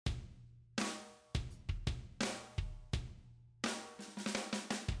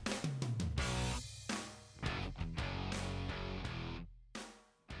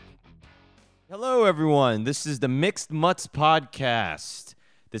Hello, everyone. This is the Mixed Mutts podcast.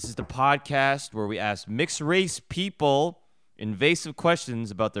 This is the podcast where we ask mixed race people invasive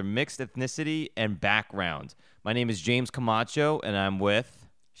questions about their mixed ethnicity and background. My name is James Camacho, and I'm with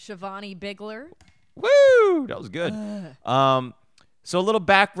Shivani Bigler. Woo! That was good. So a little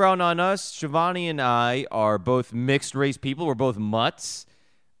background on us. Shivani and I are both mixed race people. We're both Mutts.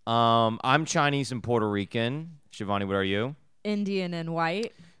 I'm Chinese and Puerto Rican. Shivani, what are you? Indian and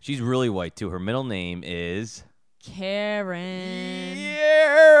white. She's really white, too. Her middle name is Karen.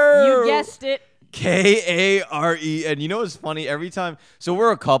 Yeah. You guessed it. Kare. And you know what's funny? Every time. So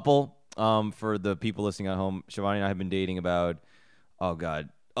we're a couple. For the people listening at home, Shivani and I have been dating about,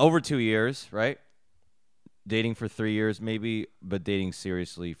 over 2 years, right? Dating for 3 years, maybe, but dating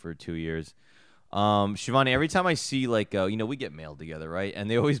seriously for 2 years. Shivani, every time I see, we get mail together, right? And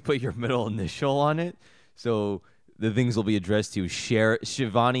they always put your middle initial on it. So the things will be addressed to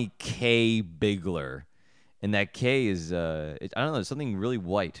Shivani K. Bigler. And that K is, I don't know, there's something really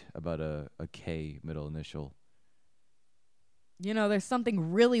white about a K middle initial. You know, there's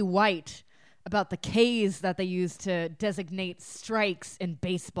something really white about the K's that they use to designate strikes in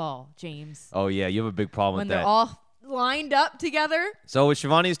baseball, James. Oh, yeah, you have a big problem when with that. When they're all lined up together. So what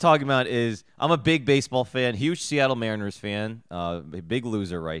Shivani is talking about is, I'm a big baseball fan, huge Seattle Mariners fan, a big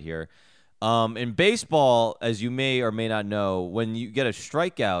loser right here. In baseball, as you may or may not know, when you get a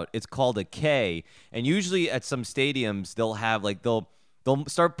strikeout, it's called a K. And usually at some stadiums, they'll have they'll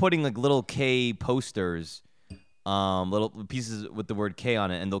start putting little K posters, little pieces with the word K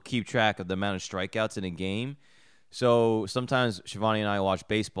on it, and they'll keep track of the amount of strikeouts in a game. So sometimes Shivani and I watch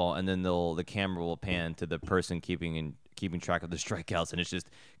baseball, and then the camera will pan to the person keeping track of the strikeouts, and it's just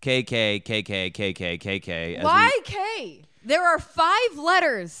K K K K K K K K. Why K? There are 5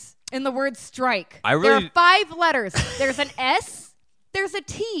 letters in the word strike. There are 5 letters. There's an S. There's a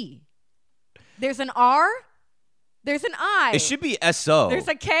T. There's an R. There's an I. It should be S-O. There's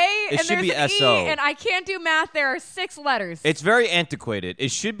a K and there's an S-O. E. And I can't do math. There are 6 letters. It's very antiquated.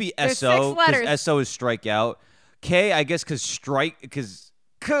 It should be There's S-O. 6 letters. Because S-O is strikeout. K, I guess, because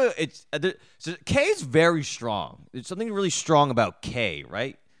so K is very strong. There's something really strong about K,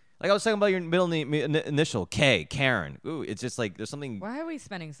 right? Like I was talking about your middle name initial, K, Karen. Ooh, it's just there's something. Why are we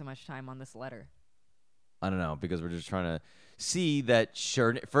spending so much time on this letter? I don't know, because we're just trying to see that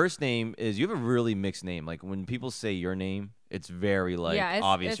first name is, you have a really mixed name. Like when people say your name, it's very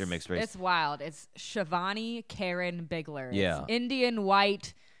obvious you're mixed race. It's wild. It's Shivani Karen Bigler. Yeah. It's Indian,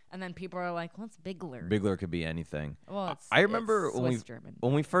 white, and then people are like, what's Bigler? Bigler could be anything. Well, I remember it's German.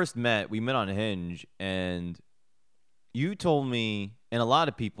 when we first met, we met on Hinge, and you told me, and a lot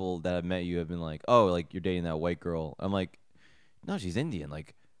of people that have met you have been like, oh, you're dating that white girl. I'm like, no, she's Indian.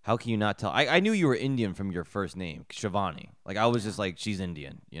 Like, how can you not tell? I knew you were Indian from your first name, Shivani. Like, I was just like, she's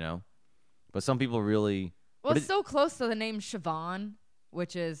Indian, you know? But some people really... Well, it's so close to the name Siobhan,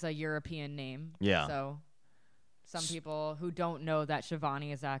 which is a European name. Yeah. So some people who don't know that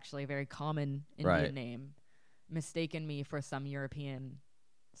Shivani is actually a very common Indian name mistaken me for some European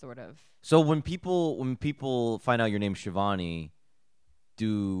sort of... So when people find out your name's Shivani,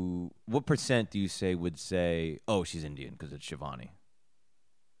 what percent do you say would say, oh, she's Indian because it's Shivani?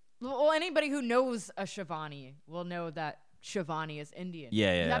 Well, anybody who knows a Shivani will know that Shivani is Indian.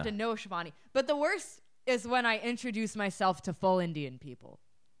 Yeah. You have to know Shivani. But the worst is when I introduce myself to full Indian people.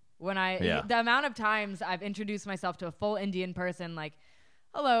 The amount of times I've introduced myself to a full Indian person, like,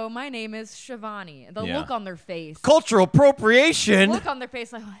 hello, my name is Shivani. The look on their face. Cultural appropriation. The look on their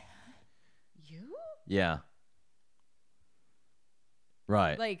face like, you? Yeah.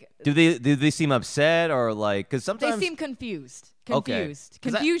 Right. Like, do they seem upset or because sometimes they seem confused. Okay.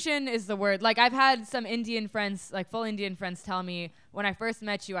 Confusion is the word. Like, I've had some Indian friends, full Indian friends, tell me when I first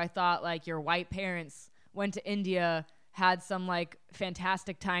met you, I thought your white parents went to India, had some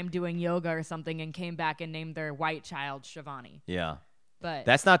fantastic time doing yoga or something, and came back and named their white child Shivani. Yeah. But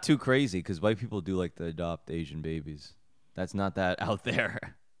that's not too crazy because white people do like to adopt Asian babies. That's not that out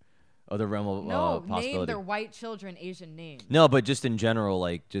there. Other realm of possibility. Name their white children Asian names. No, but just in general,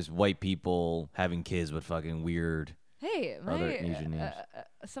 just white people having kids with fucking weird. Hey, other Asian names.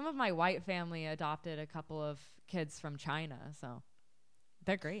 Some of my white family adopted a couple of kids from China, so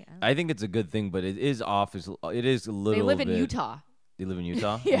they're great. I think it's a good thing, but it is off. It is a little. They live in Utah. They live in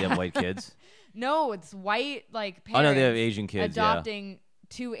Utah. Yeah. They have white kids. No, it's white parents. Oh no, they have Asian kids. Adopting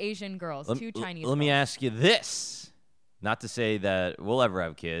 2 Asian girls, 2 Chinese. Let me ask you this. Not to say that we'll ever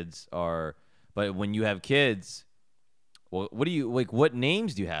have kids, but when you have kids, What do you like? What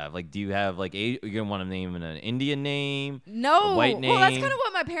names do you have? Like, do you have like you're gonna want to name an Indian name? No. A white name? Well, that's kind of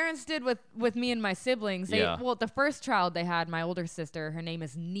what my parents did with me and my siblings. Well, the first child they had, my older sister, her name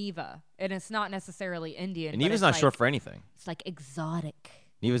is Neva, and it's not necessarily Indian. And Neva's not short for anything. It's like exotic.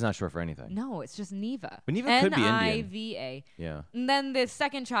 Neva's not short for anything. No, it's just Neva. But Neva could be Indian. N-I-V-A. Yeah. And then the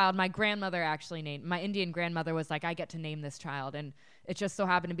second child, my grandmother actually named. My Indian grandmother was like, I get to name this child, and it just so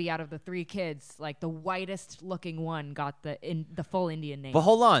happened to be out of the 3 kids, like the whitest looking one got the full Indian name. But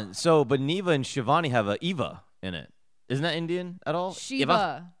hold on. But Neva and Shivani have a Eva in it. Isn't that Indian at all?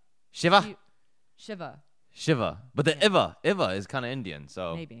 Shiva. Shiva. But the Iva is kind of Indian.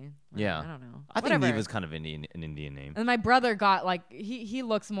 So maybe. Yeah. I don't know. I think Neva's kind of an Indian name. And my brother got like he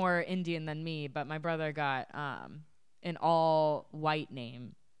looks more Indian than me, but my brother got an all white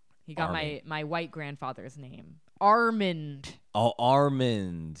name. He got my white grandfather's name. Armand. Oh,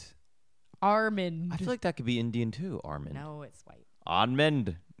 Armand. Armand. I feel like that could be Indian too, Armand. No, it's white.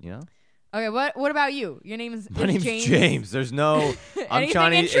 Armand, you know? Okay, what about you? Your name is My name's James. There's no I'm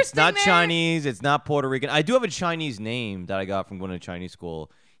Chinese. It's not there? Chinese. It's not Puerto Rican. I do have a Chinese name that I got from going to Chinese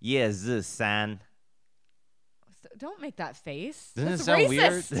school. Yeah, San. Don't make that face. Doesn't That's it sound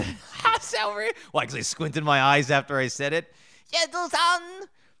racist. weird? Sound weird? Well, actually squinted my eyes after I said it. Yeah, San.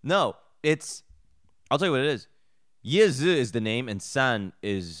 No, I'll tell you what it is. Ye is the name, and San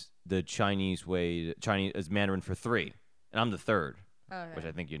is the Chinese way. Chinese is Mandarin for 3, and I'm the 3rd, which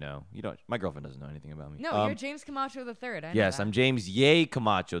I think you know. You don't. My girlfriend doesn't know anything about me. No, you're James Camacho the 3rd. Yes, I'm James Ye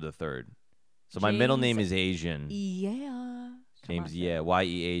Camacho the 3rd. So my middle name is Asian. Yeah. James Ye,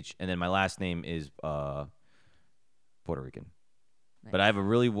 Y-E-H, and then my last name is Puerto Rican. Nice. But I have a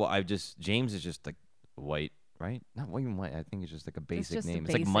really. James is just like white, right? Not even white. I think it's just like a basic name.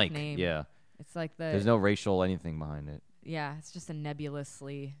 It's like Mike. Name. Yeah. It's like there's no racial anything behind it. Yeah, it's just a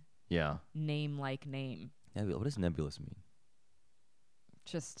nebulously name-like name. What does nebulous mean?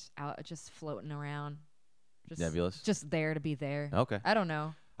 Just floating around. Just nebulous? Just there to be there. Okay. I don't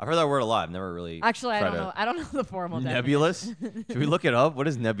know. I've heard that word a lot. I've never really Actually, I don't know. I don't know the formal nebulous? Should we look it up? What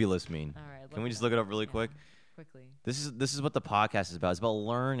does nebulous mean? All right. Can we just look it up really quick? Quickly. This is what the podcast is about. It's about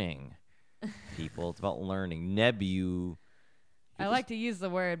learning, people. It's about learning. I like to use the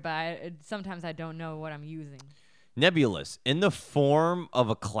word, but sometimes I don't know what I'm using. Nebulous, in the form of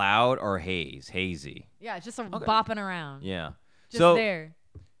a cloud or haze, hazy. Yeah, just bopping around. Yeah. Just there.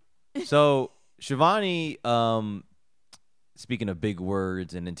 So Shivani, speaking of big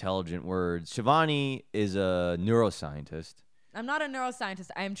words and intelligent words, Shivani is a neuroscientist. I'm not a neuroscientist.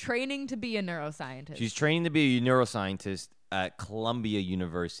 I am training to be a neuroscientist. She's training to be a neuroscientist at Columbia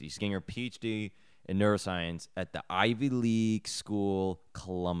University. She's getting her PhD in neuroscience at the Ivy League school,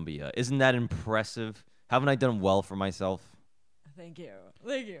 Columbia. Isn't that impressive? Haven't I done well for myself? Thank you.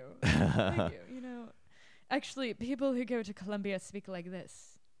 Thank you. Thank you. You know, actually, people who go to Columbia speak like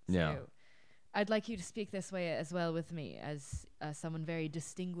this. So yeah. I'd like you to speak this way as well with me, as someone very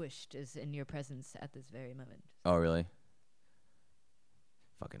distinguished is in your presence at this very moment. Oh, really?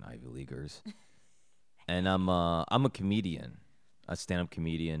 Fucking Ivy Leaguers. And I'm a comedian, a stand-up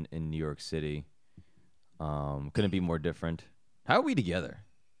comedian in New York City. Couldn't be more different. How are we together?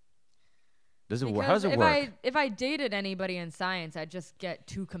 Does it work? How does it work? If I dated anybody in science, I'd just get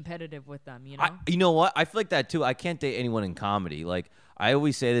too competitive with them, you know? You know what? I feel like that too. I can't date anyone in comedy. Like, I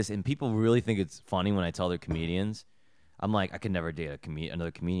always say this, and people really think it's funny when I tell they're comedians. I'm like, I could never date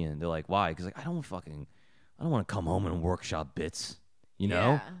another comedian. They're like, why? Because like, I don't want to come home and workshop bits. You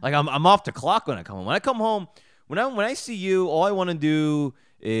know? Yeah. Like, I'm off the clock when I come home. When I come home, when I see you, all I want to do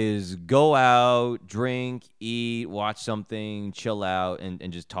is go out, drink, eat, watch something, chill out,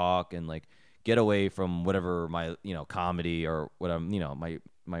 and just talk and like get away from whatever my comedy or what I'm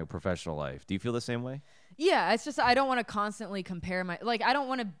my professional life. Do you feel the same way? Yeah, it's just I don't want to constantly compare I don't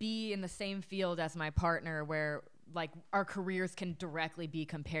want to be in the same field as my partner where like our careers can directly be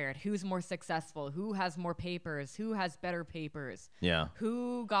compared. Who's more successful? Who has more papers? Who has better papers? Yeah.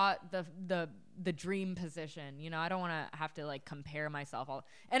 Who got the dream position? You know, I don't want to have to like compare myself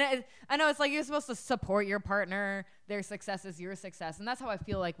I know it's like you're supposed to support your partner. Their success is your success, and that's how I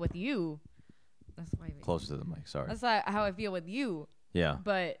feel like with you. That's why closer to the mic. Sorry. That's how I feel with you. Yeah.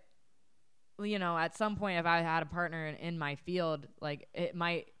 But you know, at some point, if I had a partner in my field, like it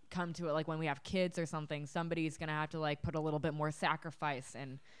might come to it, like when we have kids or something, somebody's gonna have to like put a little bit more sacrifice,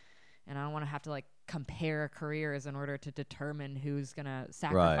 and I don't want to have to like compare careers in order to determine who's gonna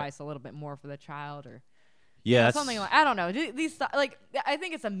sacrifice a little bit more for the child, or something like I don't know. These like I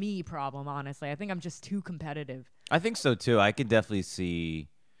think it's a me problem, honestly. I think I'm just too competitive. I think so too. I could definitely see.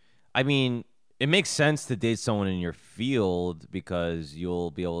 I mean, it makes sense to date someone in your field because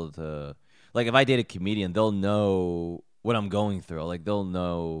you'll be able to. Like, if I date a comedian, they'll know what I'm going through. Like they'll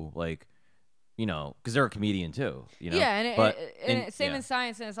know, like, you know, because they're a comedian too. You know. Yeah, and same yeah. in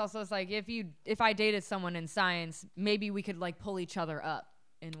science, and it's like if I dated someone in science, maybe we could like pull each other up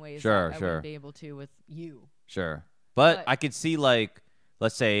in ways that I wouldn't be able to with you. Sure, but I could see, like,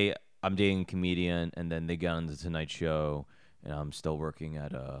 let's say I'm dating a comedian, and then they get on the Tonight Show, and I'm still working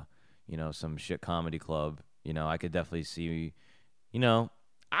at some shit comedy club. You know, I could definitely see, you know.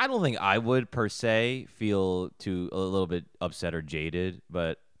 I don't think I would per se feel a little bit upset or jaded,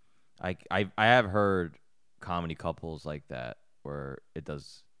 but I have heard comedy couples like that where it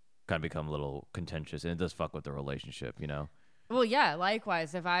does kind of become a little contentious and it does fuck with the relationship, you know? Well, yeah,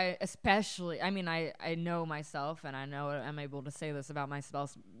 likewise. If I especially, I mean, I know myself and I know I'm able to say this about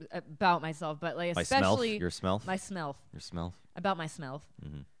myself, but like especially your smell, about my smell,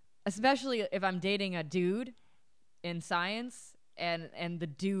 mm-hmm. Especially if I'm dating a dude in science. And the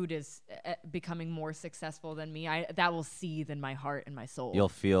dude is becoming more successful than me. That will seethe in my heart and my soul. You'll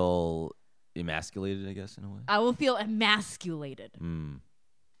feel emasculated, I guess, in a way. I will feel emasculated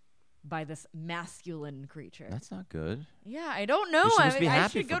by this masculine creature. That's not good. Yeah, I don't know. You should be happy I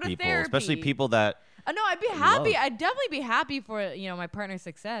should for go to people, therapy. especially people that. No, I'd be happy. I'd definitely be happy for my partner's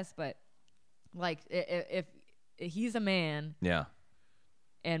success. But like, if he's a man, yeah.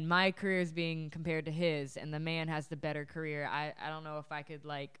 And my career is being compared to his, and the man has the better career, I don't know if I could,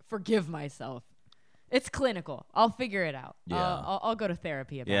 like, forgive myself. It's clinical. I'll figure it out. Yeah. I'll go to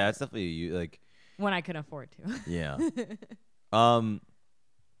therapy about it. Yeah, it's definitely, like... When I can afford to. Yeah.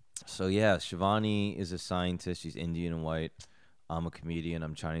 So, yeah, Shivani is a scientist. She's Indian and white. I'm a comedian.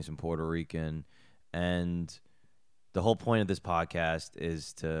 I'm Chinese and Puerto Rican. And the whole point of this podcast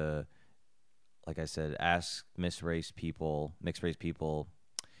is to, like I said, ask mixed race people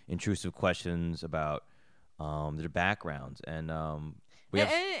intrusive questions about their backgrounds, and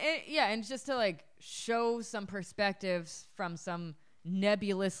and just to like show some perspectives from some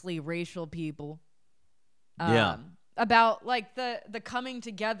nebulously racial people, about like the coming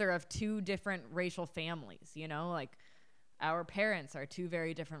together of two different racial families. You know, like our parents are two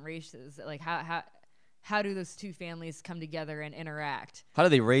very different races. Like how do those two families come together and interact? How do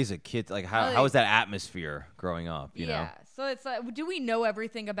they raise a kid? Like, how is that atmosphere growing up, you know? Yeah, so it's like, do we know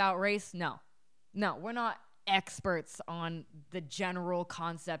everything about race? No, we're not experts on the general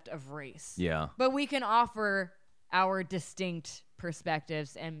concept of race. Yeah. But we can offer our distinct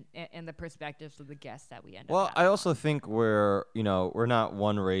perspectives and the perspectives of the guests that we end up having. I also think we're not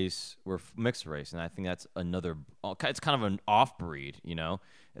one race, we're mixed race, and I think that's it's kind of an off-breed, you know?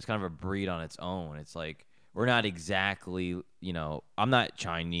 It's kind of a breed on its own. It's like, we're not exactly, I'm not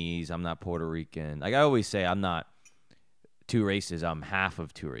Chinese, I'm not Puerto Rican. Like I always say, I'm not two races, I'm half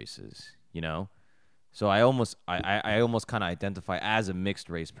of two races, you know? So I almost kind of identify as a mixed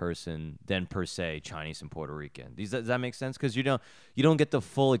race person than per se Chinese and Puerto Rican. Does that make sense? Because you don't get the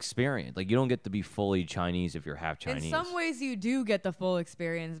full experience. Like you don't get to be fully Chinese if you're half Chinese. In some ways you do get the full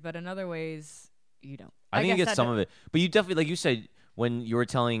experience, but in other ways you don't. I think you get some of it. But you definitely, like you said, when you were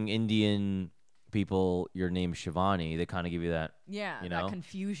telling Indian people your name's Shivani, they kind of give you that. Yeah, that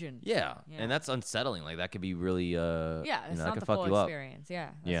confusion. Yeah, and that's unsettling. Like that could be really. It's not the full experience. Yeah,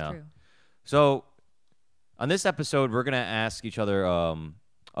 that's true. So. On this episode, we're going to ask each other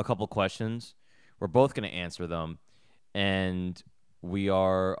a couple questions. We're both going to answer them, and we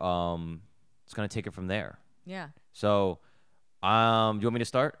are just going to take it from there. Yeah. So, do you want me to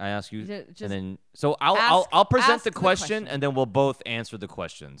start? I ask you, and then I'll present the question, and then we'll both answer the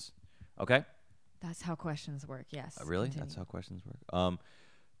questions. Okay? That's how questions work. Yes. Really? Continue. That's how questions work.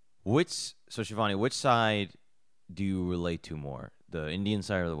 So Shivani, which side do you relate to more, the Indian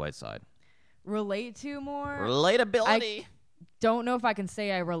side or the white side? Relate to more? Relatability. I don't know if I can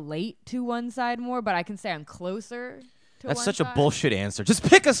say I relate to one side more, but I can say I'm closer to That's one such side. a bullshit answer. Just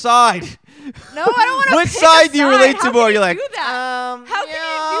pick a side. No, I don't want to Which side do you relate to more? You're like, how can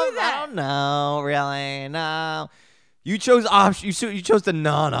you do that? I don't know, really. No. You chose option. You chose the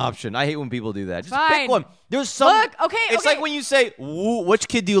non-option. I hate when people do that. Just pick one. There's some. Look, okay. It's like when you say, which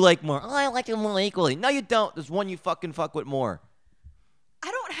kid do you like more? Oh, I like them more equally. No, you don't. There's one you fucking fuck with more. I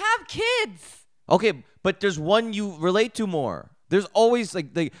don't have kids. Okay, but there's one you relate to more. There's always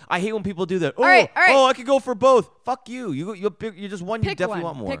like I hate when people do that. All right. Oh, I could go for both. Fuck you. You're just one. You definitely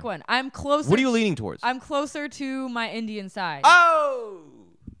want more. Pick one. I'm closer. What are you leaning towards? I'm closer to my Indian side. Oh,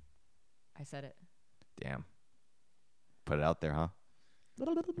 I said it. Damn. Put it out there, huh?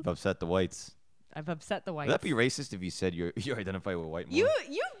 You've upset the whites. I've upset the whites. Would that be racist if you said you identify with white more? You've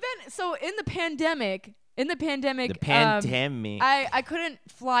been so in the pandemic. The pandemic. I couldn't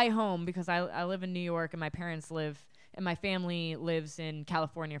fly home because I live in New York and my parents live and my family lives in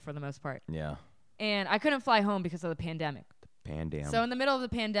California for the most part. Yeah. and I couldn't fly home because of the pandemic. Pandam. So in the middle of the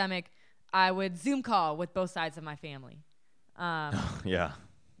pandemic, I would Zoom call with both sides of my family. Yeah.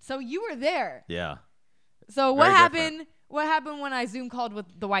 So you were there. Yeah. So Very what happened? different. What happened when I Zoom called with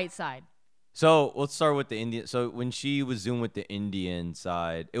the white side? So let's start with the Indian. So when she was Zoom with the Indian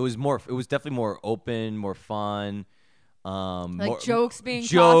side, it was definitely more open, more fun. More, jokes being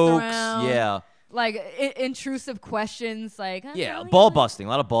tossed jokes, around. yeah. Like intrusive questions, like Yeah, ball busting, a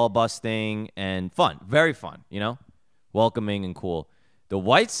lot of ball busting and fun, very fun, welcoming and cool. The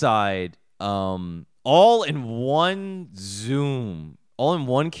white side, all in one Zoom, all in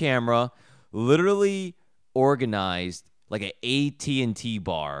one camera, literally organized like an AT&T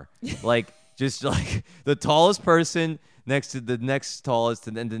bar, like just like the tallest person next to the next tallest,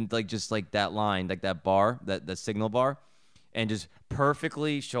 and then like just like that line, like that bar, that signal bar, and just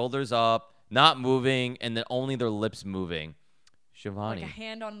perfectly shoulders up, not moving, and then only their lips moving. Shivani, like a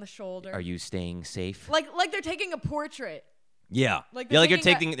hand on the shoulder. are you staying safe? Like they're taking a portrait. Yeah, Like they're they're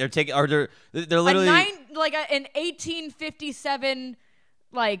literally an 1857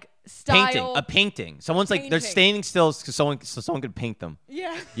 like style a painting. Someone's like they're standing still so someone could paint them.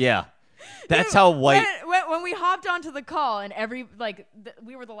 Yeah. Yeah. That's how white. When we hopped onto the call and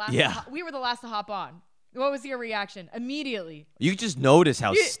we were the last. Yeah. We were the last to hop on. What was your reaction? Immediately. You just notice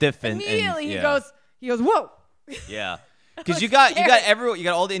how stiff and immediately he goes whoa. Yeah. Because you got everyone, you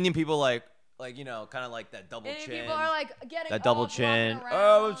got all the Indian people like kind of like that double Indian chin. people are like getting that double up, chin. walking Oh,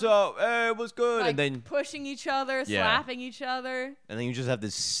 around, what's up? Hey, what's good? like and then pushing each other, slapping each other. And then you just have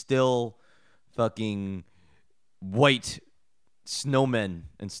this still fucking white snowmen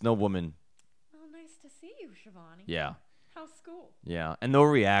and snowwomen. Oh, nice to see you, Shivani. Yeah. How's school? Yeah, and no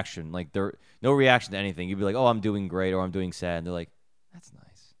reaction. Like no reaction to anything. You'd be like, "Oh, I'm doing great," or "I'm doing sad," and they're like, "That's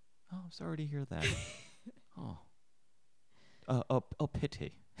nice. Oh, I'm sorry to hear that. Oh,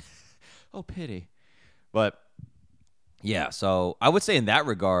 pity. Oh, pity." But yeah, so I would say in that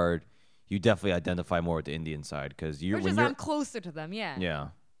regard, you definitely identify more with the Indian side because I'm closer to them. Yeah. Yeah.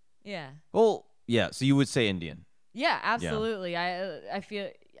 Yeah. Well, yeah. So you would say Indian. Yeah, absolutely. Yeah.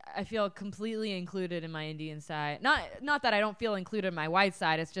 I feel completely included in my Indian side. Not that I don't feel included in my white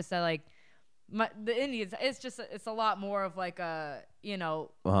side. It's just that like the Indians. It's a lot more of like a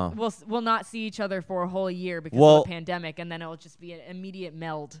we'll not see each other for a whole year because of the pandemic, and then it'll just be an immediate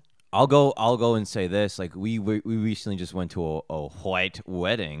meld. I'll go and say this. Like we recently just went to a white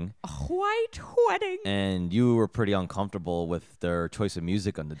wedding. A white wedding. And you were pretty uncomfortable with their choice of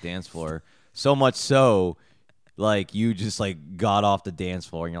music on the dance floor. So much so, like you just like got off the dance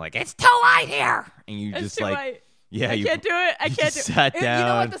floor and you're like, "It's too light here," and you It's just too like, light. yeah, I can't do it. I can't do it. Sat down. You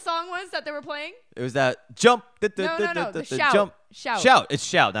know what the song was that they were playing? It was that jump. No. The shout. Jump. Shout. It's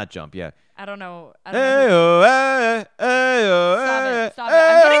shout, not jump. Yeah. I don't know. Stop it.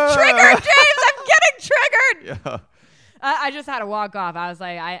 I'm getting triggered, James. I'm getting triggered. Yeah. I just had to walk off. I was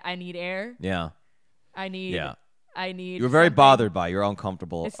like, I need air. Yeah. I need. You were very bothered by it. You're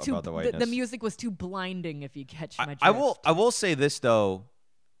uncomfortable about the whiteness. The music was too blinding. If you catch my drift. I will say this though.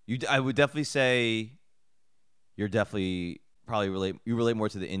 I would definitely say you're definitely probably relate more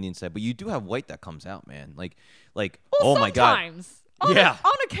to the Indian side, but you do have white that comes out, man. Like oh my god. Sometimes. Yeah.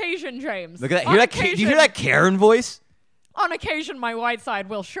 On occasion, James. Look at that. Do you hear that Karen voice? On occasion, my white side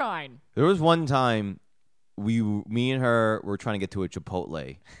will shine. There was one time me and her were trying to get to a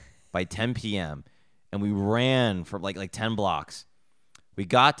Chipotle by 10 p.m. and we ran for like 10 blocks. We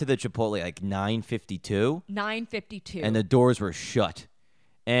got to the Chipotle like 9:52. 9:52. And the doors were shut.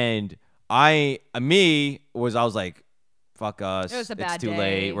 And I was like, fuck us. It was a bad It's too day.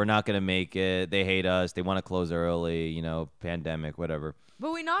 late. We're not going to make it. They hate us. They want to close early, pandemic, whatever.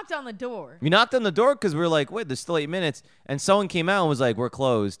 But we knocked on the door. We knocked on the door because we were like, wait, there's still 8 minutes. And someone came out and was like, we're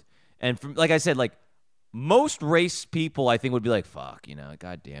closed. And like I said, like most race people, I think would be like, fuck,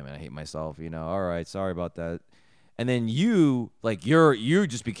 God damn it. I hate myself, all right, sorry about that. And then you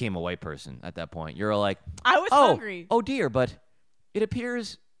just became a white person at that point. You're like, I was hungry. Oh dear, but it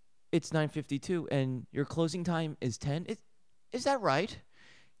appears it's 9:52 and your closing time is 10. Is that right?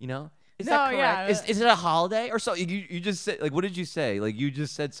 Is that correct? Yeah. Is it a holiday or so? You just said, like, what did you say? Like, you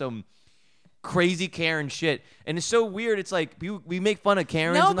just said some crazy Karen shit, and it's so weird. It's like we make fun of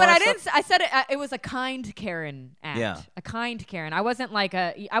Karens. No, and but all I that didn't. stuff. I said it was a kind Karen act. Yeah. A kind Karen. I wasn't like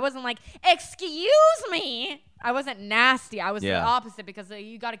excuse me. I wasn't nasty. I was the opposite because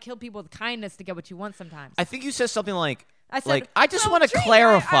you got to kill people with kindness to get what you want sometimes. I think you said something like, I said, I just want to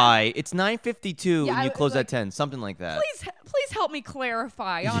clarify. It's 9:52 and you close at 10. Something like that. Please help me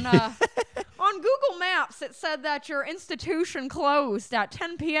clarify. On Google Maps, it said that your institution closed at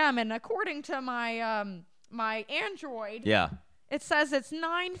 10 p.m. and according to my my Android, Yeah. It says it's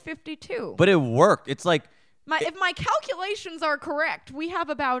 9:52. But it worked. It's like If my calculations are correct, we have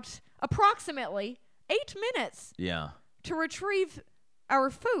about approximately 8 minutes to retrieve our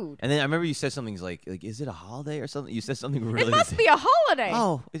food. And then I remember you said something like, is it a holiday or something? You said something really. It must be a holiday.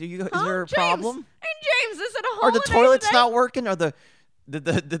 Oh, is there a James? problem? Hey, James, is it a holiday? Are the toilets today? not working? Are the Is it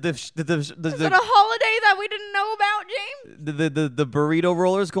a holiday that we didn't know about, James? the burrito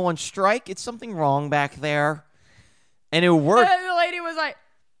rollers go on strike? It's something wrong back there. And it worked. And the lady was like,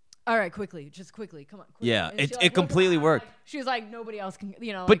 all right, just quickly, come on. Quickly. Yeah, And she, it completely looked around, worked. she was like, nobody else can,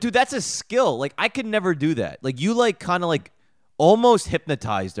 But dude, that's a skill. Like I could never do that. Like you kind of almost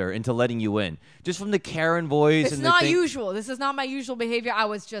hypnotized her into letting you in just from the Karen voice. It's and not the thing. usual. This is not my usual behavior. I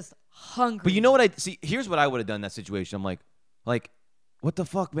was just hungry. But you know what I see? Here's what I would have done in that situation. I'm like, what the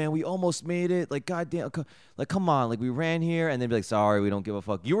fuck, man? We almost made it. Like, goddamn, come on. Like, we ran here, and they'd be like, sorry, we don't give a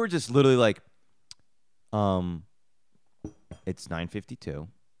fuck. You were just literally like, it's 9:52,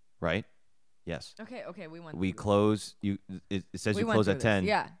 right? Yes. Okay, We close. It says We you went close through at this, 10.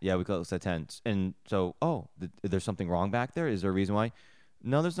 yeah. Yeah, we close at 10. And so, there's something wrong back there? Is there a reason why?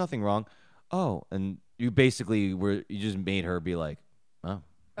 No, there's nothing wrong. Oh, and you basically you just made her be like, oh.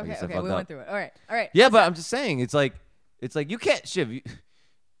 I guess I Okay, fucked we up. went through it. All right. Yeah, but I'm just saying, it's like you can't Shiv. You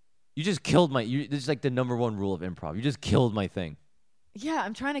just killed this is like the number one rule of improv. You just killed my thing. Yeah,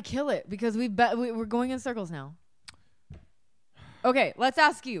 I'm trying to kill it because we're going in circles now. Okay, let's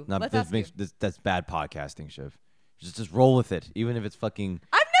ask you. That's bad podcasting, Shiv. Just roll with it, even if it's fucking.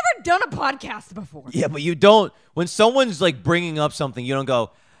 I've never done a podcast before. Yeah, but you don't. When someone's like bringing up something, you don't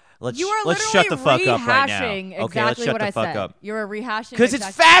go. Let's shut the fuck up right now. Exactly Okay, let's shut what the I fuck said. up. You're rehashing Because it's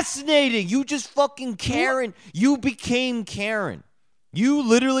fascinating. You just fucking Karen. You became Karen. You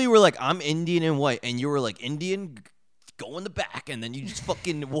literally were like, I'm Indian and white. And you were like, Indian, go in the back. And then you just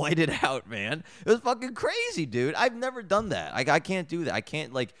fucking white it out, man. It was fucking crazy, dude. I've never done that. I can't do that. I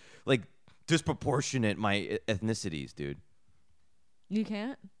can't like disproportionate my ethnicities, dude. You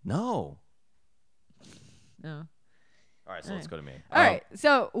can't? No. No. All right, so let's go to me. All right.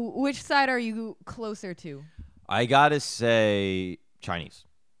 So which side are you closer to? I got to say Chinese.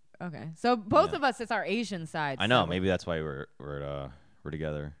 Okay. So both of us, it's our Asian side. I know. Maybe that's why we're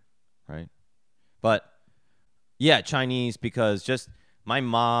together, right? But yeah, Chinese, because just my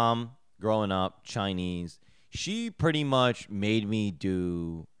mom growing up Chinese, she pretty much made me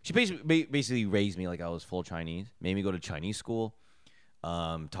do. She basically raised me like I was full Chinese. Made me go to Chinese school.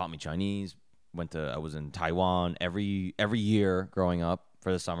 Taught me Chinese. I was in Taiwan every year growing up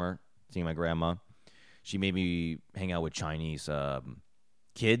for the summer, seeing my grandma. She made me hang out with Chinese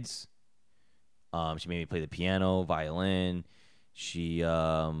kids. She made me play the piano, violin. She,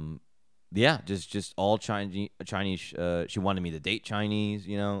 just all Chinese. She wanted me to date Chinese,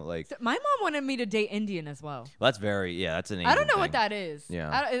 like. So my mom wanted me to date Indian as well. That's that's an Asian I don't know thing. what that is.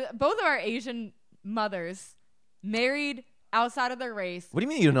 Yeah. Both of our Asian mothers married outside of their race. What do you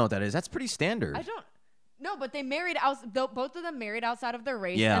mean you don't know what that is? That's pretty standard. I don't. No, but they married both of them married outside of their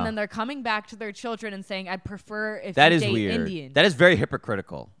race, Yeah. and then they're coming back to their children and saying, "I'd prefer if That you is date weird. Indian." That is very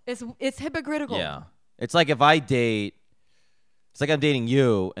hypocritical. It's hypocritical. Yeah. It's like if I date. It's like I'm dating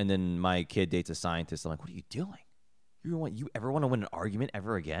you, and then my kid dates a scientist. I'm like, what are you doing? You ever want to win an argument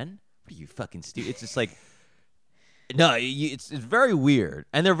ever again? What are you fucking stupid? It's just like, no, it's very weird,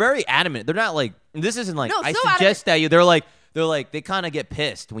 and they're very adamant. They're not like this isn't like I suggest that you. They're like they kind of get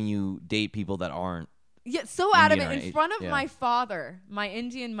pissed when you date people that aren't. Yeah, so adamant in front of my father, my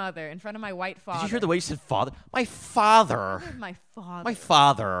Indian mother, in front of my white father. Did you hear the way you said father? My father. My father. My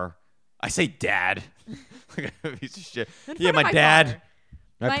father. I say dad. Like a piece of shit. Yeah, my dad.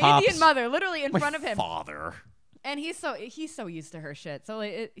 Father. My Indian mother, literally in front of him. Father. And he's so used to her shit, so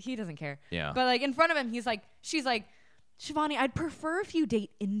he doesn't care. Yeah. But like in front of him, she's like, Shivani, I'd prefer if you date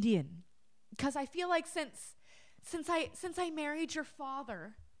Indian, because I feel like since I married your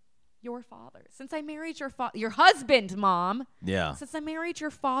father, since I married your husband, Mom. Yeah. Since I married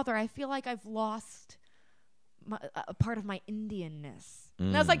your father, I feel like I've lost a part of my Indianness.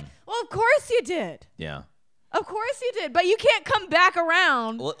 And I was like, well, of course you did. Yeah. Of course you did, but you can't come back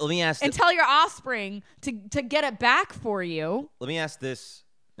around Let me ask and tell your offspring to get it back for you. Let me ask this.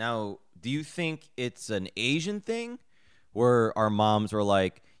 Now, do you think it's an Asian thing where our moms were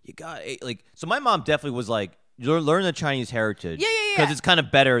like, you got like, so my mom definitely was like, learn the Chinese heritage. Yeah. Because it's kind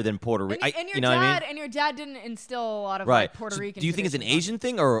of better than Puerto Rico. And your dad didn't instill a lot of like Puerto Rican. Do you think it's an traditions Asian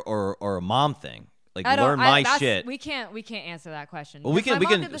thing or a mom thing? Like I don't, learn my shit. We can't answer that question. Well, we can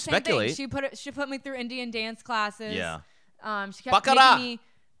did the speculate. Same thing. She put me through Indian dance classes. Yeah. She kept making me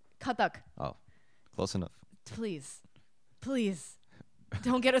kathak. Oh, close enough. Please,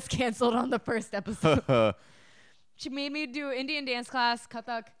 don't get us canceled on the first episode. She made me do Indian dance class,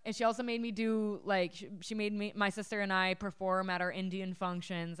 Kathak, and she also made me do she made my sister and I perform at our Indian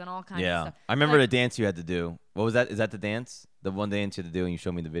functions and all kinds of stuff. I remember the dance you had to do. What was that? Is that the dance? The one dance you had to do, and you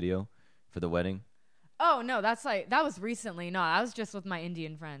showed me the video for the wedding. Oh no, that was recently. No, I was just with my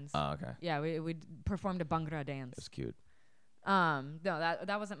Indian friends. Oh, okay. Yeah, we performed a Bhangra dance. It's cute. No,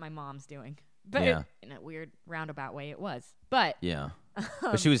 that wasn't my mom's doing, but Yeah. in a weird roundabout way, it was. But Yeah,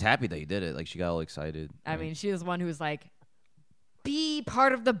 but she was happy that you did it. Like she got all excited. I mean, she was one who was like, "Be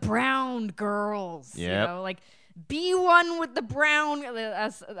part of the brown girls." Yep. You know, like be one with the brown.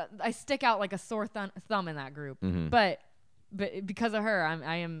 I stick out like a sore thumb in that group, but because of her,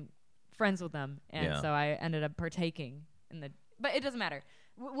 I am friends with them, and so I ended up partaking in the. But it doesn't matter.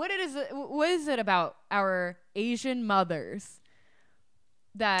 What is it about our Asian mothers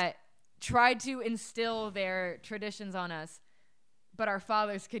that tried to instill their traditions on us, but our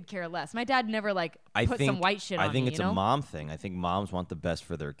fathers could care less? My dad never put some white shit on me. I think it's you know? a mom thing. I think moms want the best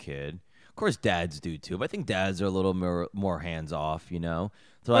for their kid. Of course, dads do too. But I think dads are a little more hands off. You know,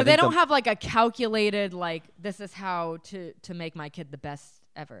 so or they don't have like a calculated this is how to make my kid the best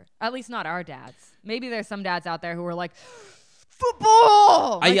ever. At least not our dads. Maybe there's some dads out there who are like,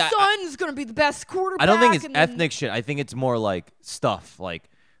 football. My son's gonna be the best quarterback. I don't think it's ethnic shit. I think it's more like stuff like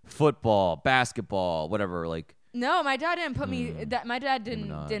football, basketball, whatever. Like no, my dad didn't put me. My dad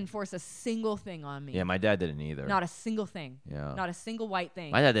didn't force a single thing on me. Yeah, my dad didn't either. Not a single thing. Yeah, not a single white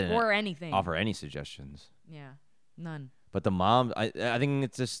thing. My dad didn't or anything. Offer any suggestions. Yeah, none. But the mom, I think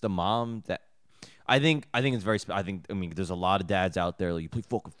it's just the mom that. I think it's very. I mean, there's a lot of dads out there. Like, you play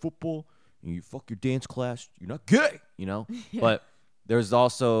fucking football, and you fuck your dance class. You're not gay, you know. Yeah. But there's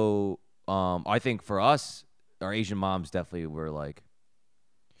also, I think for us, our Asian moms definitely were like.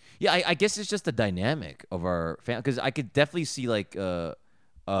 Yeah, I guess it's just the dynamic of our family, because I could definitely see like a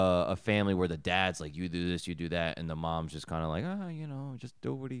family where the dad's like, you do this, you do that, and the mom's just kind of like, you know, just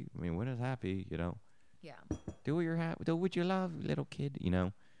do what when it's happy, you know. Yeah. Do what you're happy, do what you love, little kid, you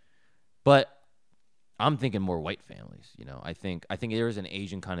know. But I'm thinking more white families, you know. I think there is an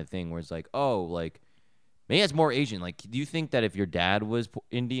Asian kind of thing where it's like, oh, like maybe it's more Asian. Like, do you think that if your dad was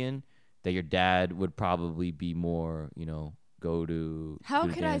Indian, that your dad would probably be more, you know, go to? How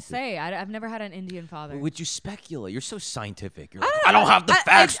could I say? I've never had an Indian father. Would you speculate? You're so scientific. You're like, I don't have the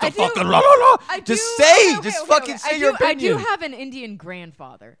facts to fucking Just say your opinion. I do have an Indian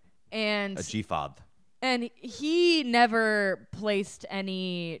grandfather, and a G-fob. And he never placed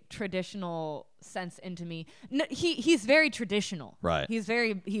any traditional sense into me. No, he's very traditional. Right.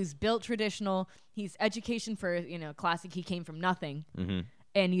 He's built traditional. He's education for, you know, classic. He came from nothing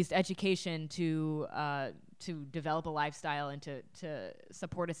and used education to develop a lifestyle and to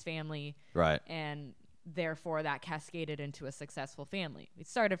support his family. Right. And therefore that cascaded into a successful family. He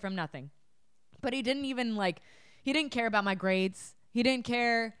started from nothing. But he didn't even he didn't care about my grades. He didn't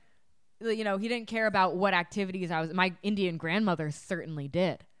care. You know, he didn't care about what activities I was. My Indian grandmother certainly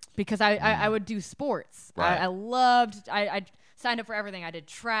did, because I would do sports. Right. I signed up for everything. I did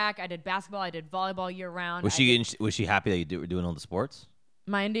track, I did basketball, I did volleyball year round. Was she happy that you were doing all the sports?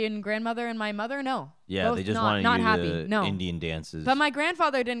 My Indian grandmother and my mother, no. Yeah, both they just not wanted you happy. to No. Indian dances. But my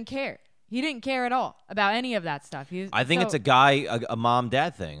grandfather didn't care. He didn't care at all about any of that stuff. I think it's a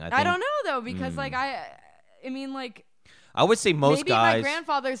mom-dad thing. I don't know though, because I mean I would say most guys. Maybe my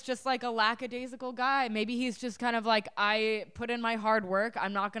grandfather's just like a lackadaisical guy. Maybe he's just kind of like, I put in my hard work.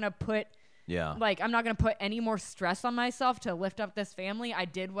 I'm not gonna put any more stress on myself to lift up this family. I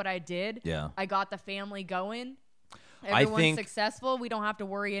did what I did. Yeah. I got the family going. Everyone's successful. We don't have to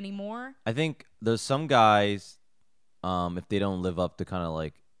worry anymore. I think there's some guys, if they don't live up to kind of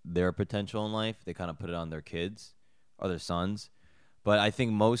like their potential in life, they kind of put it on their kids or their sons. But I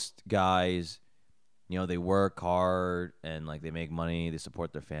think most guys, you know, they work hard and like they make money, they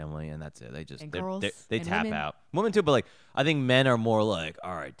support their family, and that's it. They just they tap out. Women too, but like I think men are more like,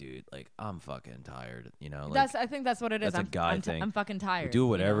 all right, dude, like I'm fucking tired. You know, like, I think that's what it is. That's a guy thing. I'm fucking tired. Do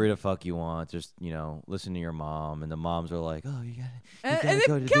whatever the fuck you want. Just, you know, listen to your mom, and the moms are like, oh, you gotta and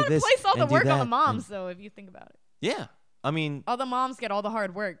go they to do this. Place all the work on the and moms, though, if you think about it. Yeah, I mean, all the moms get all the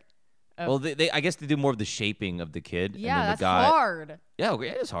hard work. Well, they I guess they do more of the shaping of the kid. Yeah, and then that's the guy, hard. Yeah,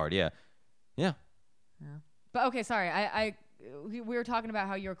 it is hard. Yeah. But okay, sorry. We were talking about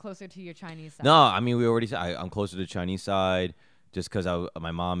how you're closer to your Chinese side. No, I mean we already said I'm closer to the Chinese side, just because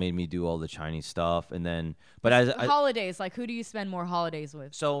my mom made me do all the Chinese stuff, and then holidays, like who do you spend more holidays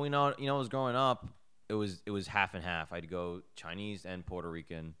with? So I was growing up, it was half and half. I'd go Chinese and Puerto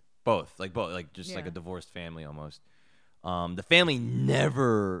Rican, both, like a divorced family almost. The family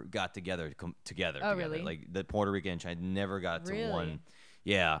never got together. Oh, really? Like the Puerto Rican and China never got to one.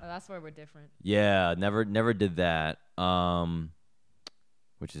 Yeah. Oh, that's where we're different. Yeah, never did that.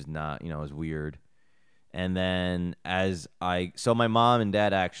 Which is not, is weird. And then so my mom and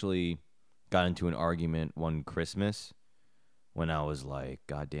dad actually got into an argument one Christmas when I was like,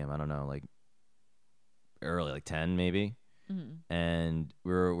 goddamn, I don't know, like early, like 10 maybe. Mm-hmm. And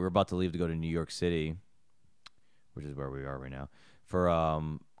we were about to leave to go to New York City, which is where we are right now.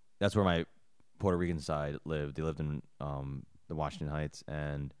 That's where my Puerto Rican side lived. They lived in the Washington Heights,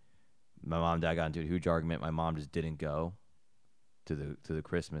 and my mom and dad got into a huge argument. My mom just didn't go to the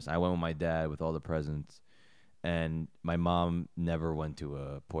Christmas. I went with my dad with all the presents, and my mom never went to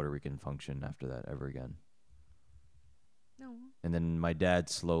a Puerto Rican function after that ever again. No. And then my dad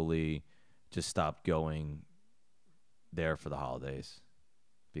slowly just stopped going there for the holidays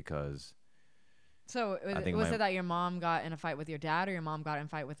because So was it that your mom got in a fight with your dad, or your mom got in a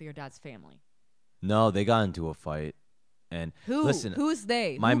fight with your dad's family? no, they got into a fight. And listen, Who's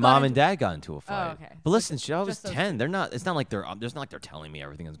they? my mom and dad got into a fight. Oh, okay. But listen, I was just those 10. They're not. It's not like they're telling me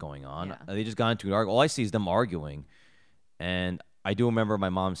everything that's going on. Yeah. They just got into an argument. All I see is them arguing, and I do remember my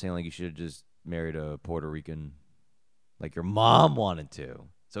mom saying like you should have just married a Puerto Rican, like your mom wanted to.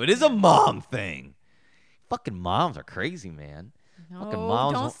 So it is a mom thing. Fucking moms are crazy, man. No, Fucking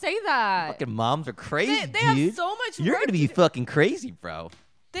moms don't say that. Fucking moms are crazy, They dude. have so much You're work gonna be to do. fucking crazy, bro.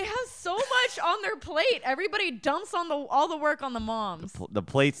 They have so much on their plate. Everybody dumps on all the work on the moms. The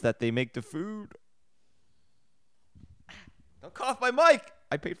plates that they make the food. Don't cough my mic.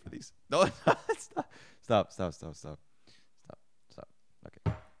 I paid for these. No, stop. Okay,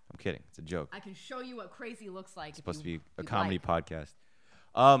 I'm kidding. It's a joke. I can show you what crazy looks like. It's supposed to be a you'd comedy like. podcast.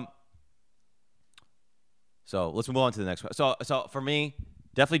 So let's move on to the next one. So for me,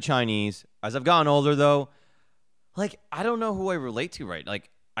 definitely Chinese. As I've gotten older, though, like I don't know who I relate to, right? Like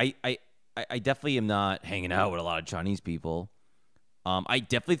I definitely am not hanging out with a lot of Chinese people. I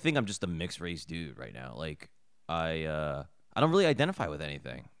definitely think I'm just a mixed race dude right now. Like I don't really identify with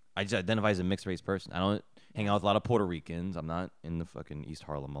anything. I just identify as a mixed race person. I don't hang out with a lot of Puerto Ricans. I'm not in the fucking East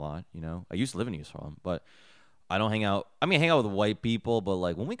Harlem a lot, I used to live in East Harlem, but I don't hang out. I mean, I hang out with white people, but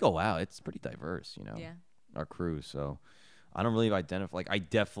like when we go out, it's pretty diverse, Yeah. our crew. So I don't really identify. Like I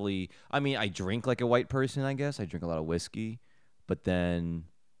drink like a white person, I guess. I drink a lot of whiskey, but then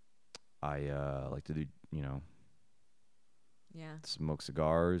I like to do, Yeah. smoke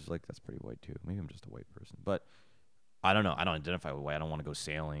cigars. Like that's pretty white too. Maybe I'm just a white person, but I don't know. I don't identify with white. I don't want to go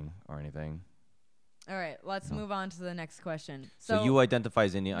sailing or anything. All right. Let's move on to the next question. So you identify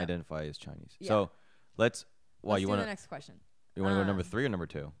as Indian, No. identify as Chinese. Yeah. So let's. Let's do the next question. You want to go number 3 or number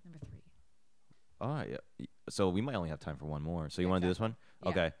 2? Number 3. Oh yeah. So we might only have time for one more. So you want to do this one? Yeah.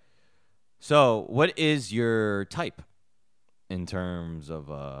 Okay. So what is your type in terms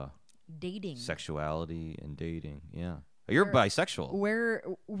of Dating. sexuality and dating? Yeah. You're Where- bisexual. Where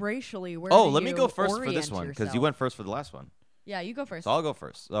racially? Where Oh, do let me you go first for this orient one because you yourself? went first for the last one. Yeah, you go first. So I'll go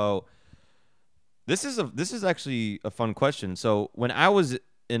first. So this is actually a fun question. So when I was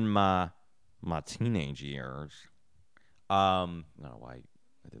in my teenage years, I don't know why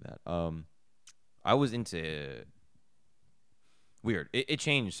I did that. I was into weird. It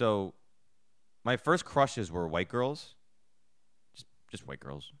changed. So my first crushes were white girls, just white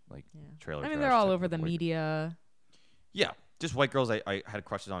girls, like Yeah. trailer. I mean, trash they're all type over of the white- media. Yeah, just white girls I had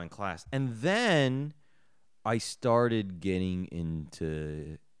crushes on in class. And then I started getting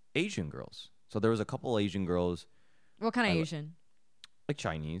into Asian girls. So there was a couple Asian girls, What kind of Asian? like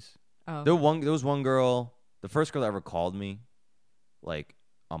Chinese. Oh. There was one girl, the first girl that ever called me, like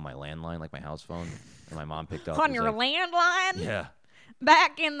on my landline, like my house phone, and my mom picked up. On was your like, landline? Yeah.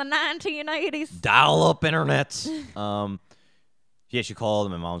 Back in the 1980s? Dial-up internet. Yeah, she called,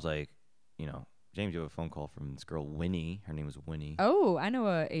 and my mom's like, James, you have a phone call from this girl, Winnie. Her name was Winnie. Oh, I know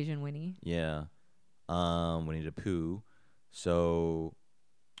a Asian Winnie. Yeah. Winnie the Pooh. So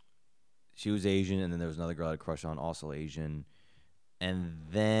she was Asian, and then there was another girl I had a crush on, also Asian. And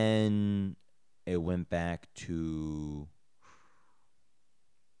then it went back to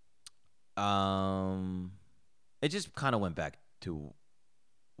it just kind of went back to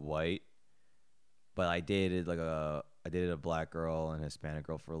white. But I dated a black girl and a Hispanic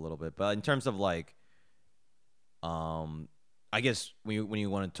girl for a little bit. But in terms of like I guess when you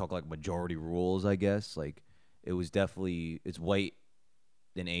want to talk like majority rules, I guess like it's white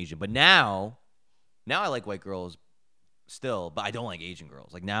than Asian. But now I like white girls still, but I don't like Asian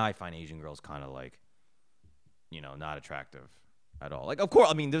girls. Like now I find Asian girls kind of like not attractive at all. Like of course,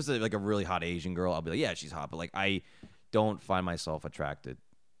 I mean there's like a really hot Asian girl, I'll be like, yeah, she's hot, but like I don't find myself attracted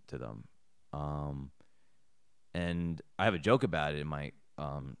to them. And I have a joke about it in my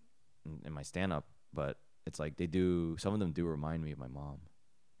stand up, but it's like some of them do remind me of my mom.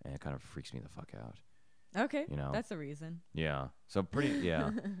 and it kind of freaks me the fuck out. Okay, You know? that's a reason. Yeah. So pretty.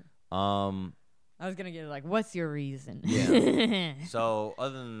 Yeah. I was gonna get like, what's your reason? Yeah. So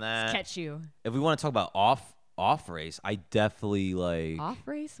other than that, Catch you. if we want to talk about off race, I definitely like Off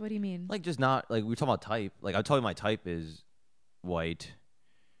race? What do you mean? like just not like we were talking about type. Like I told you my type is white.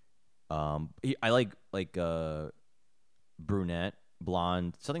 I like brunette,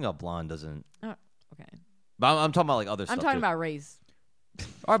 blonde. Something about blonde doesn't. Oh, okay. But I'm talking about like other stuff. I'm talking too. about race.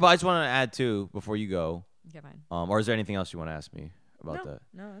 All right, but I just want to add too before you go. Okay, fine. Or is there anything else you want to ask me about that?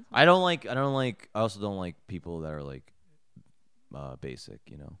 No, that's fine. I also don't like people that are like basic,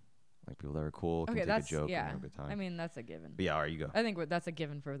 you know, like people that are cool, can Okay, take that's a joke and yeah. have a good time. I mean, that's a given. But yeah, all right, you go. I think that's a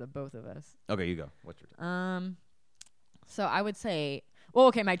given for the both of us. Okay, you go. What's your time? So I would say, well,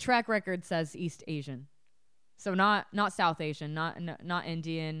 okay, my track record says East Asian, so not South Asian, not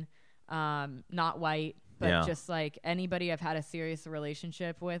Indian, not white, but Yeah. just like anybody I've had a serious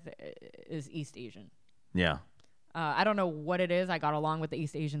relationship with is East Asian. Yeah. I don't know what it is. I got along with the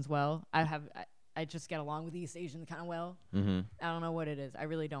East Asians well. I just get along with the East Asians kind of well. Mm-hmm. I don't know what it is. I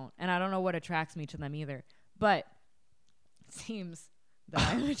really don't. And I don't know what attracts me to them either. But it seems that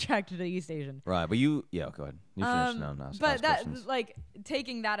I'm attracted to the East Asian. Right, but go ahead. You finish now. But that, like,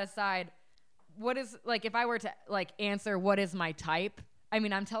 taking that aside, what is, like, if I were to, like, answer what is my type, I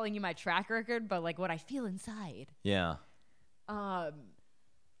mean, I'm telling you my track record, but, like, what I feel inside. Yeah. I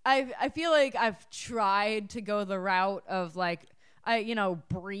feel like I've tried to go the route of, like, I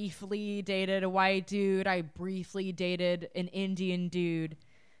briefly dated a white dude. I briefly dated an Indian dude.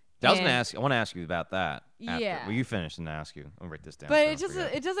 I want to ask you about that. After. Yeah. Well, you finish and ask you. I'll write this down. But so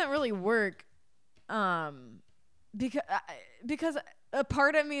it doesn't really work, because a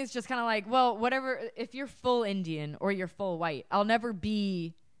part of me is just kind of like, well, whatever. If you're full Indian or you're full white, I'll never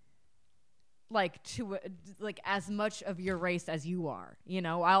be like as much of your race as you are. You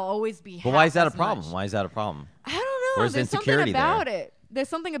know, I'll always be. But why is that a much. problem? Why is that a problem? I don't know. Where's the There's insecurity something about there? it. There's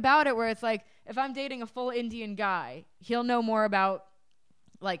something about it where it's like, if I'm dating a full Indian guy, he'll know more about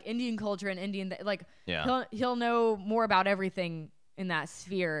like Indian culture and Indian, like he'll know more about everything in that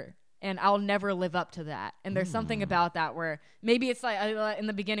sphere, and I'll never live up to that. And there's something about that where maybe it's like in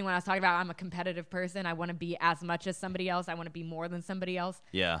the beginning when I was talking about I'm a competitive person, I want to be as much as somebody else, I want to be more than somebody else.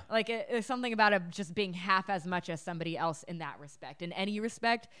 Yeah. Like there's something about it just being half as much as somebody else in that respect, in any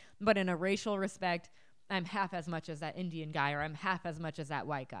respect, but in a racial respect, I'm half as much as that Indian guy, or I'm half as much as that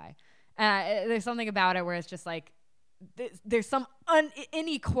white guy. There's something about it where it's just like there's some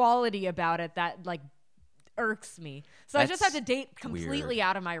inequality about it that like irks me. So I just have to date completely weird.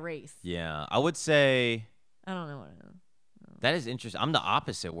 out of my race. Yeah, I would say I don't know what it is. that is interesting. I'm the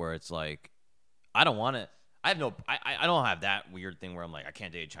opposite, where it's like I don't want to. I don't have that weird thing where I'm like I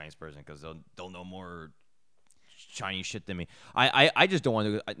can't date a Chinese person because they'll know more Chinese shit than me. I just don't want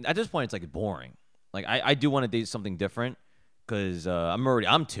to. At this point, it's like boring. Like I do want to date something different. Because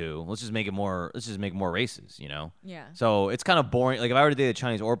I'm two. Let's just make more races, you know? Yeah. So it's kind of boring. Like if I were to date a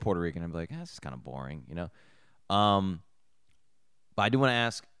Chinese or Puerto Rican, I'd be like, this is kind of boring, you know? But I do want to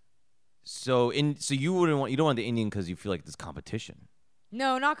ask, so you don't want the Indian because you feel like there's competition.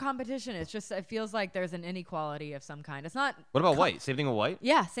 No, not competition. It's just it feels like there's an inequality of some kind. It's not. What about white? Same thing with white?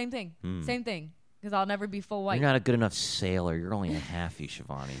 Yeah, same thing. Same thing. Because I'll never be full white. You're not a good enough sailor. You're only a halfie,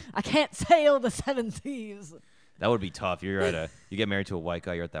 Shivani. I can't sail the seven seas. That would be tough. You get married to a white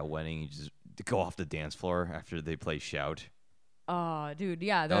guy. You're at that wedding. You just go off the dance floor after they play Shout. Oh, dude,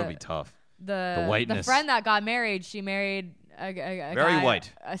 yeah. That would be tough. The whiteness. The friend that got married, she married a very guy,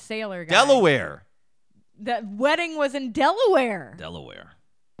 white, a sailor guy. Delaware. The wedding was in Delaware. Delaware.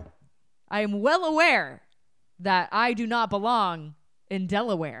 I am well aware that I do not belong in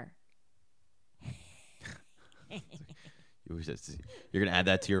Delaware. You're gonna add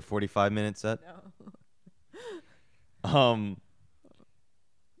that to your 45-minute set? No.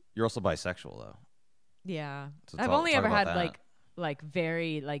 You're also bisexual though. Yeah. So I've only ever had that. like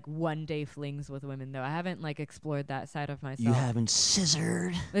very like one day flings with women though. I haven't like explored that side of myself. You haven't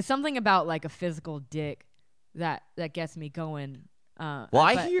scissored. There's something about like a physical dick that gets me going.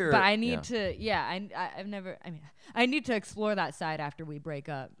 I hear. But I need to. Yeah, I've never. I mean, I need to explore that side after we break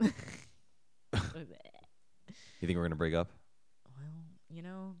up. You think we're gonna break up? Well, you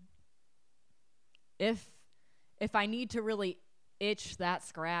know, if I need to really itch that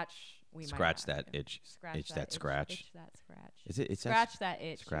scratch, we Scratch might that itch. Scratch Itch that that itch. scratch. Itch that scratch. Is it? It's Scratch that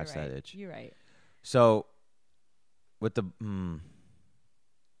itch. Scratch You're that right. itch. You're right. So, with the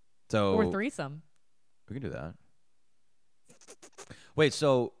so Or threesome. we can do that. Wait,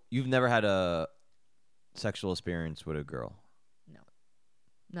 so you've never had a sexual experience with a girl?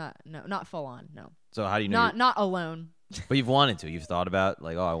 Not full on. No. So how do you know? Not alone. But you've wanted to. You've thought about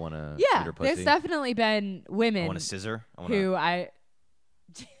like, oh, I want to. Yeah, eat her pussy. there's definitely been women. I want to scissor. Who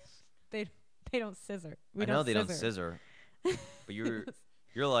they don't scissor. I know they don't scissor. But you're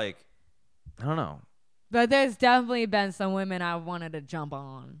like, I don't know. But there's definitely been some women I wanted to jump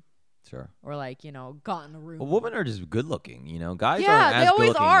on. Sure. Or got in the room. Well, women are just good looking, guys aren't they as always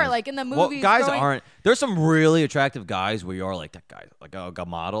good-looking are. as, Like in the well, movies. guys aren't. There's some really attractive guys where you are like that guy, like a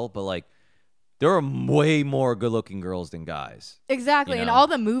model, but like there are way more good looking girls than guys. Exactly. In all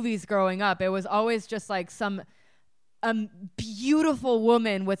the movies growing up, it was always just like some beautiful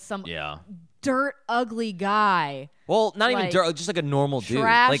woman with some dirt ugly guy. Well, not even dirt, just like a normal dude.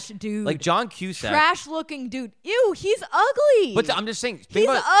 Trash dude. Like John Cusack. Trash looking dude. Ew, he's ugly. But I'm just saying. He's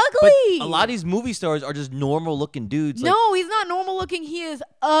ugly. But a lot of these movie stars are just normal looking dudes. No, he's not normal looking. He is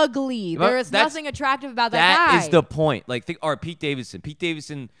ugly. There is nothing attractive about that guy. That is the point. Like, Pete Davidson. Pete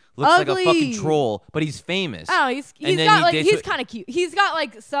Davidson looks like a fucking troll, but he's famous. Oh, he's kind of cute. He's got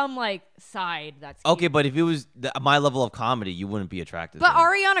like some side that's cute. Okay, but if it was my level of comedy, you wouldn't be attracted But to him.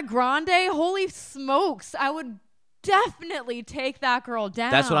 Ariana Grande, holy smokes, I would definitely take that girl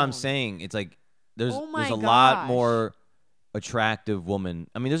down. That's what I'm saying. It's like there's a gosh. lot more attractive women.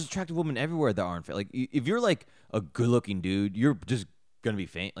 I mean, there's attractive women everywhere that aren't like if you're like a good-looking dude, you're just gonna be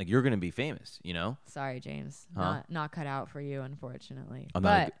famous. Like you're gonna be famous, Sorry, James. Huh? Not cut out for you, unfortunately. I'm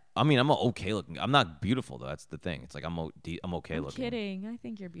okay looking. I'm not beautiful though. That's the thing. It's like I'm okay I'm looking. kidding. I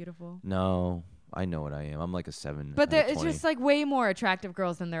think you're beautiful. No, I know what I am. I'm like a 7. But it's just like way more attractive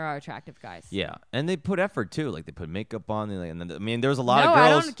girls than there are attractive guys. Yeah, and they put effort too. Like they put makeup on. And then, I mean, there's a lot of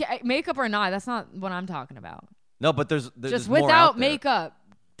girls. girls. No, I don't. Makeup or not, that's not what I'm talking about. No, but there's just more without out there. makeup.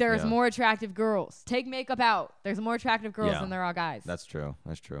 There's more attractive girls. Take makeup out. There's more attractive girls than there are guys. That's true.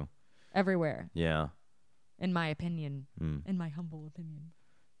 Everywhere. Yeah. In my opinion. In my humble opinion.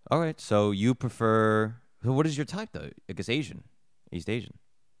 All right. So you prefer? What is your type though? I guess East Asian.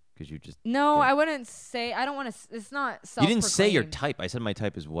 Because you just. No, I wouldn't say. I don't want to. It's not self-proclaimed. You didn't say your type. I said my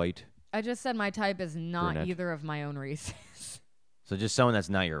type is white. I just said my type is not brunette. either of my own races. So just someone that's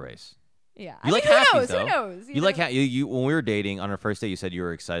not your race. Yeah. You like who halfies, knows? though. Who knows? You like you when we were dating on our first date. You said you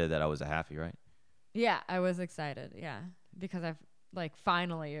were excited that I was a halfie, right? Yeah, I was excited. Yeah, because I've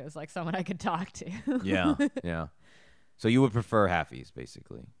finally it was like someone I could talk to. Yeah. So you would prefer halfies,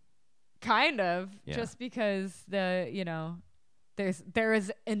 basically. Kind of, Yeah. just because there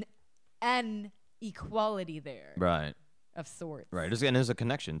is an equality there, Right. of sorts. Right. And there's a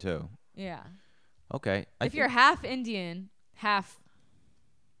connection too. Yeah. Okay. If you're half Indian, half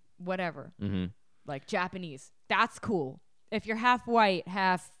whatever, Mm-hmm. like Japanese, that's cool. If you're half white,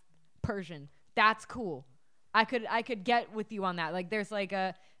 half Persian, that's cool. I could get with you on that. Like there's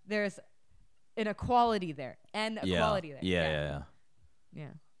an equality there. And equality there. Yeah. Yeah.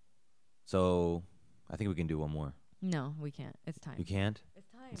 So I think we can do one more. No, we can't. It's time. You can't? It's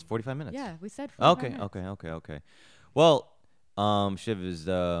time. It's 45 minutes. Yeah, we said 45 minutes. Okay. Well, Shiv, is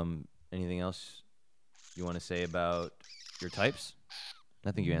anything else you want to say about your types?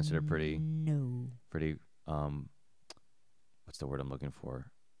 I think you answered it pretty what's the word I'm looking for?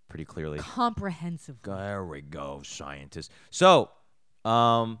 Pretty clearly. Comprehensive. There we go, scientist. So,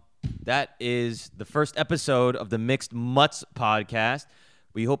 that is the first episode of the Mixed Mutts podcast.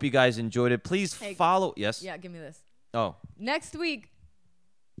 We hope you guys enjoyed it. Please follow. Yes? Yeah, give me this. Oh. Next week,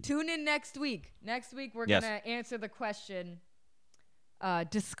 tune in next week. Next week, we're going to answer the question,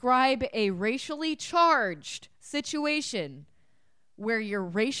 describe a racially charged situation where your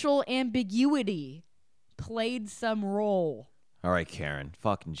racial ambiguity played some role. All right, Karen.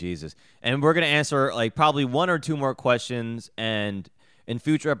 Fucking Jesus. And we're going to answer probably one or two more questions. And in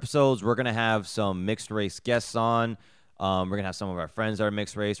future episodes, we're going to have some mixed race guests on. We're going to have some of our friends that are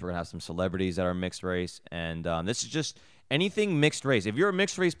mixed race. We're going to have some celebrities that are mixed race. And this is just anything mixed race. If you're a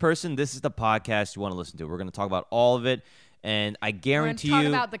mixed race person, this is the podcast you want to listen to. We're going to talk about all of it. And I guarantee you. We're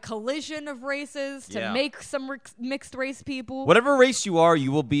going to talk about the collision of races to make some mixed race people. Whatever race you are,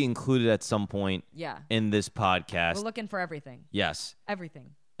 you will be included at some point in this podcast. We're looking for everything. Yes.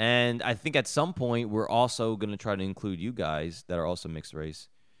 Everything. And I think at some point, we're also going to try to include you guys that are also mixed race.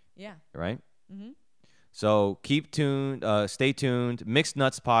 Yeah. Right? Mm-hmm. So keep tuned. Stay tuned. Mixed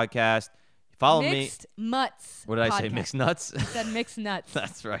Nuts podcast. Follow me. Mixed Mutts. What did podcast. I say? Mixed Nuts? I said Mixed Nuts.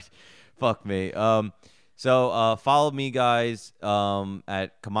 That's right. Fuck me. So follow me, guys,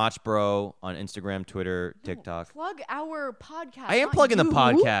 at Kamach Bro on Instagram, Twitter, TikTok. Plug our podcast. I am plugging the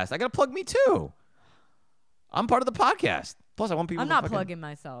podcast. I got to plug me, too. I'm part of the podcast. Plus, I want people I'm to not plugging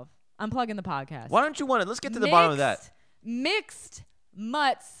myself. I'm plugging the podcast. Why don't you want it? Let's get to the bottom of that. Mixed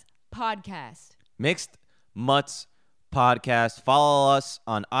Mutts podcast. Mixed Mutts Podcast. Follow us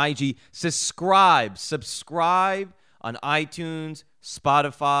on IG. Subscribe on iTunes,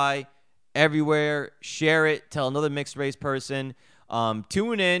 Spotify, everywhere. Share it. Tell another mixed race person.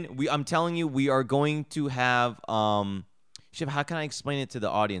 Tune in. I'm telling you, we are going to have. Shiv, how can I explain it to the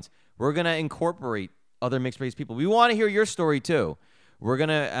audience? We're gonna incorporate other mixed race people. We want to hear your story too. We're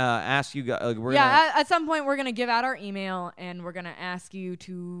gonna ask you guys. At some point we're gonna give out our email, and we're gonna ask you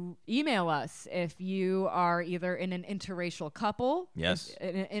to email us if you are either in an interracial couple, yes,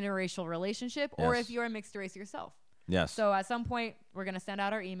 in an interracial relationship, or if you're a mixed race yourself. Yes. So at some point we're gonna send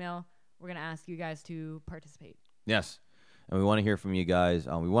out our email. We're gonna ask you guys to participate. Yes. And we want to hear from you guys.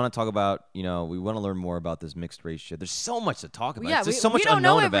 We want to talk about, we want to learn more about this mixed race shit. There's so much to talk about. Yeah, there's so much we don't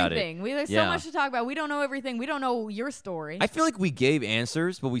unknown know about everything. it. There's so much to talk about. We don't know everything. We don't know your story. I feel like we gave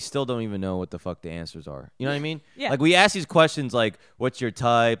answers, but we still don't even know what the fuck the answers are. You know what I mean? Yeah. Like, we ask these questions like, what's your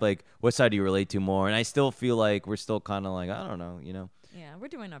type? Like, what side do you relate to more? And I still feel like we're still kind of like, I don't know, Yeah, we're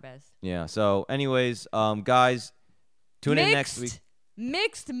doing our best. Yeah. So anyways, guys, tune in next week.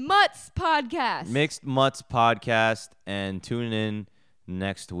 Mixed Mutts Podcast. Mixed Mutts Podcast, and tune in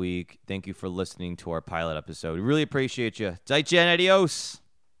next week. Thank you for listening to our pilot episode. We really appreciate you. Zaijian, adios.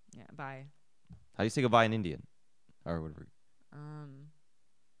 Yeah, bye. How do you say goodbye in Indian? Or whatever. I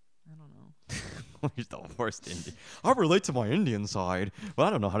don't know. You're the worst Indian. I relate to my Indian side, but I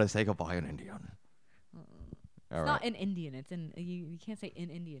don't know how to say goodbye in Indian. It's not in Indian. It's in you can't say in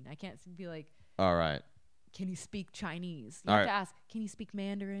Indian. I can't be like, all right. Can you speak Chinese? You have to ask, can you speak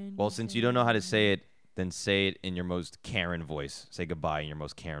Mandarin? Well, since you don't know how to say it, then say it in your most Karen voice. Say goodbye in your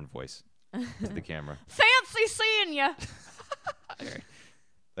most Karen voice to the camera. Fancy seeing ya. Okay.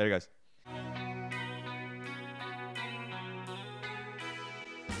 Later, guys.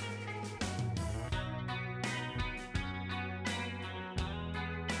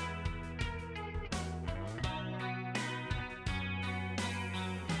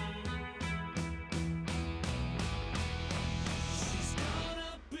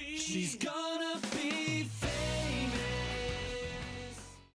 She's gonna